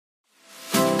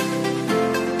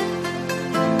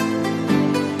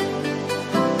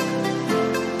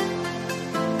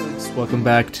Welcome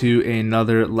back to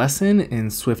another lesson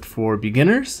in Swift for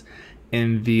Beginners.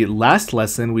 In the last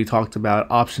lesson, we talked about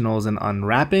optionals and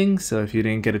unwrapping, so if you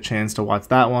didn't get a chance to watch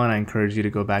that one, I encourage you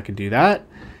to go back and do that.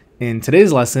 In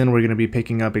today's lesson, we're going to be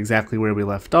picking up exactly where we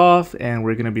left off, and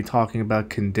we're going to be talking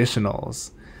about conditionals.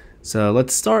 So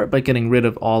let's start by getting rid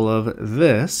of all of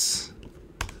this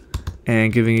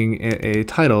and giving it a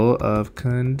title of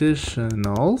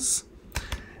Conditionals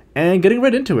and getting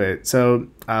right into it. So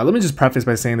let me just preface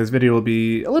by saying this video will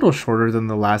be a little shorter than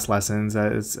the last lessons,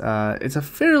 as it's a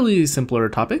fairly simpler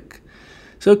topic.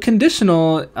 So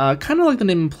conditional, kind of like the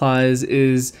name implies,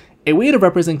 is a way to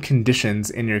represent conditions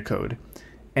in your code.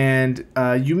 And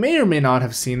you may or may not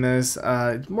have seen this.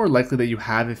 It's more likely that you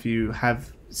have if you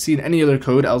have seen any other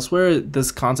code elsewhere.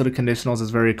 This concept of conditionals is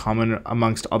very common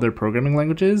amongst other programming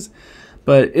languages,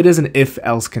 but it is an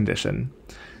if-else condition.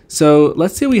 So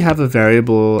let's say we have a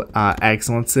variable x,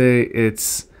 and let's say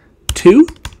it's 2.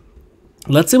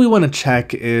 Let's say we want to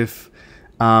check if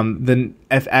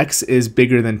if x is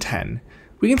bigger than 10.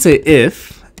 We can say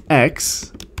if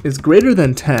x is greater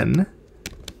than 10,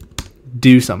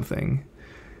 do something.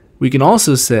 We can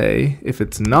also say if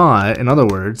it's not, in other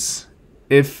words,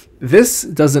 if this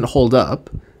doesn't hold up,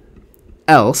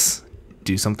 else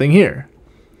do something here.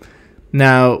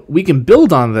 Now, we can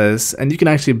build on this, and you can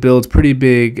actually build pretty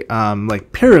big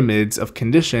like pyramids of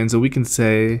conditions. So we can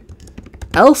say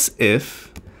else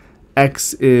if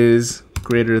x is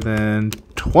greater than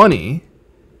 20,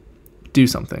 do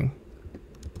something.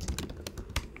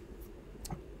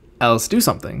 Else do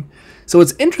something. So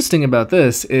what's interesting about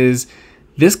this is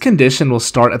this condition will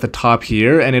start at the top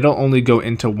here, and it'll only go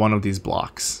into one of these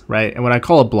blocks, right? And what I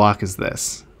call a block is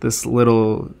this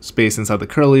little space inside the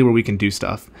curly where we can do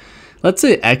stuff. Let's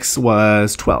say x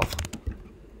was 12.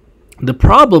 The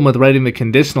problem with writing the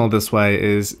conditional this way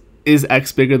is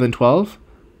x bigger than 12?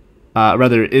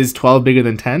 Rather, is 12 bigger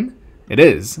than 10? It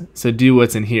is, so do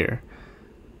what's in here.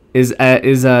 Is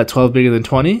 12 bigger than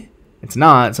 20? It's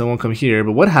not, so it won't come here,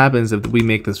 but what happens if we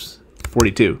make this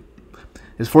 42?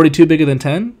 Is 42 bigger than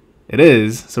 10? It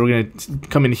is, so we're going to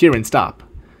come in here and stop.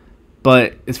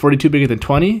 But is 42 bigger than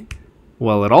 20?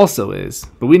 Well, it also is,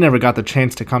 but we never got the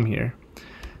chance to come here.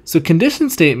 So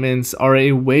condition statements are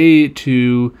a way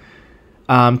to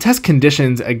test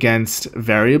conditions against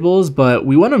variables, but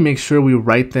we want to make sure we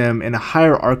write them in a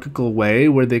hierarchical way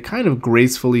where they kind of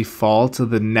gracefully fall to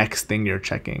the next thing you're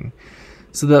checking.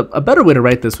 So a better way to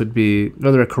write this would be,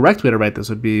 rather a correct way to write this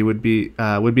would be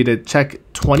to check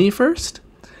 20 first,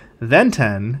 then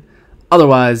 10.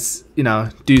 Otherwise,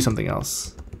 do something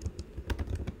else.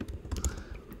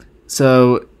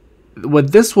 So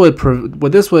what this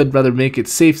would rather make it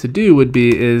safe to do would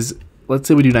be is, let's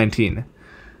say we do 19.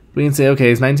 We can say,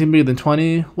 okay, is 19 bigger than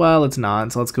 20? Well, it's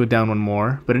not, so let's go down one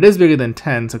more. But it is bigger than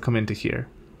 10, so come into here.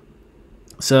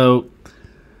 So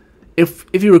if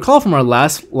you recall from our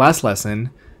last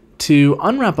lesson, to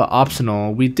unwrap an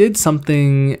optional, we did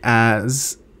something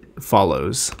as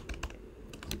follows.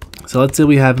 So let's say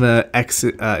we have x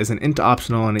is an int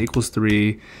optional and it equals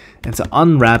 3, and to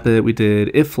unwrap it, we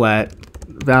did if flat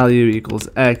value equals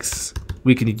x.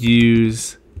 We can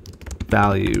use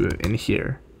value in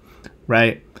here,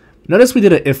 right? Notice we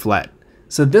did an if let.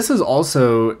 So this is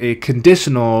also a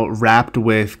conditional wrapped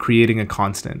with creating a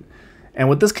constant. And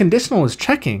what this conditional is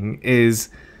checking is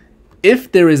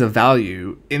if there is a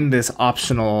value in this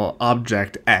optional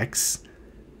object x,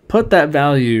 put that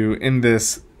value in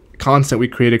this constant we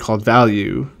created called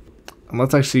value. And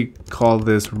let's actually call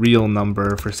this real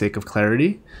number for sake of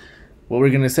clarity. What we're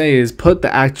going to say is put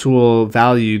the actual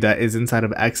value that is inside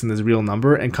of x in this real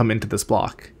number and come into this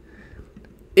block.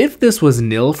 If this was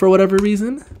nil for whatever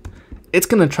reason, it's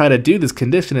going to try to do this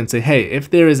condition and say, hey, if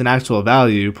there is an actual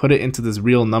value, put it into this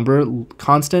real number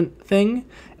constant thing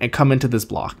and come into this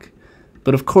block.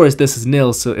 But of course, this is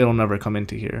nil, so it'll never come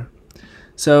into here.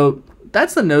 So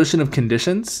that's the notion of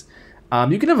conditions.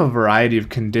 You can have a variety of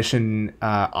condition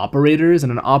operators,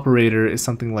 and an operator is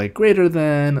something like greater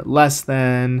than, less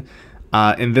than.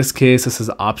 In this case, this is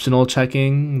optional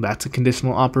checking. That's a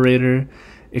conditional operator.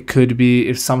 It could be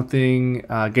if something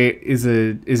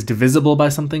is divisible by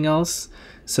something else.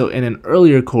 So in an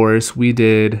earlier course,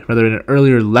 in an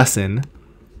earlier lesson,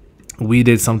 we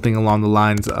did something along the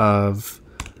lines of,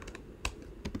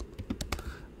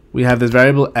 we have this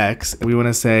variable x, and we want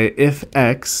to say if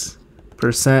x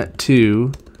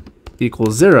 %2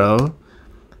 equals 0,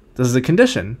 this is a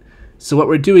condition. So what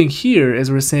we're doing here is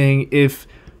we're saying if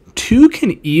 2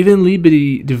 can evenly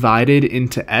be divided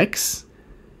into x,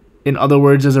 in other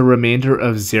words, as a remainder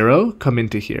of 0, come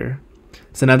into here.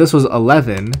 So now this was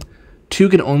 11. 2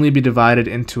 can only be divided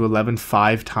into 11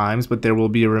 5 times, but there will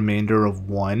be a remainder of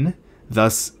 1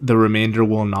 thus the remainder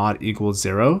will not equal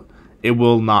 0, it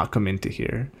will not come into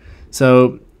here.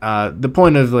 So the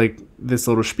point of like this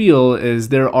little spiel is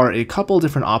there are a couple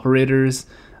different operators,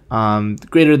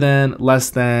 greater than, less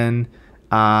than,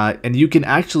 and you can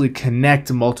actually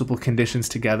connect multiple conditions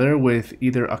together with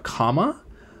either a comma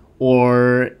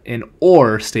or an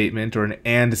or statement or an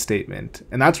and statement.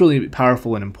 And that's really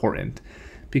powerful and important,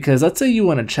 because let's say you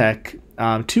want to check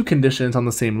two conditions on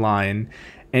the same line,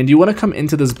 and you want to come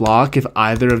into this block if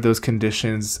either of those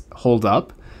conditions hold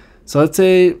up. So let's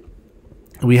say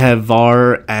we have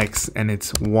var x and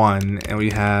it's 1, and we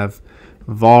have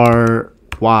var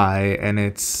y and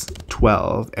it's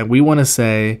 12, and we want to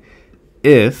say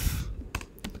if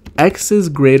x is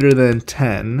greater than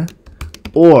 10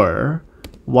 or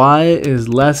y is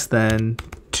less than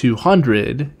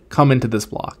 200, come into this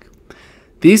block.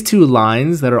 These two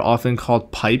lines that are often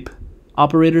called pipe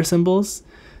operator symbols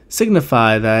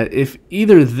signify that if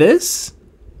either this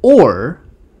or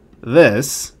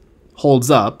this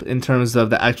holds up in terms of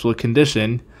the actual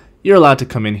condition, you're allowed to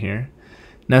come in here.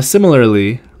 Now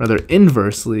similarly, rather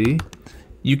inversely,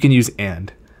 you can use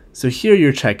and. So here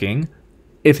you're checking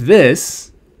if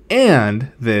this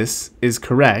and this is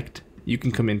correct, you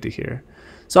can come into here.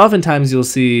 So oftentimes you'll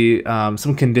see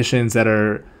some conditions that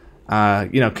are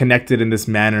connected in this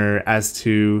manner as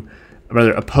to,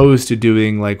 rather opposed to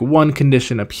doing like one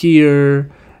condition up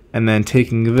here and then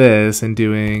taking this and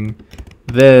doing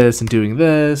this and doing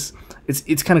this.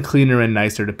 It's kind of cleaner and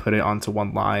nicer to put it onto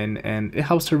one line, and it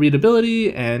helps for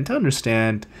readability and to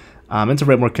understand and to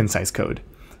write more concise code.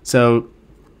 So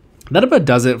that about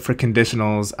does it for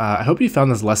conditionals. I hope you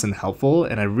found this lesson helpful,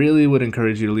 and I really would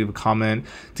encourage you to leave a comment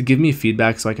to give me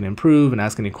feedback so I can improve and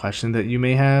ask any question that you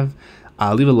may have.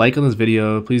 Leave a like on this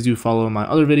video. Please do follow my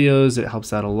other videos. It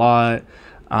helps out a lot.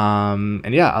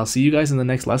 And yeah, I'll see you guys in the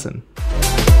next lesson.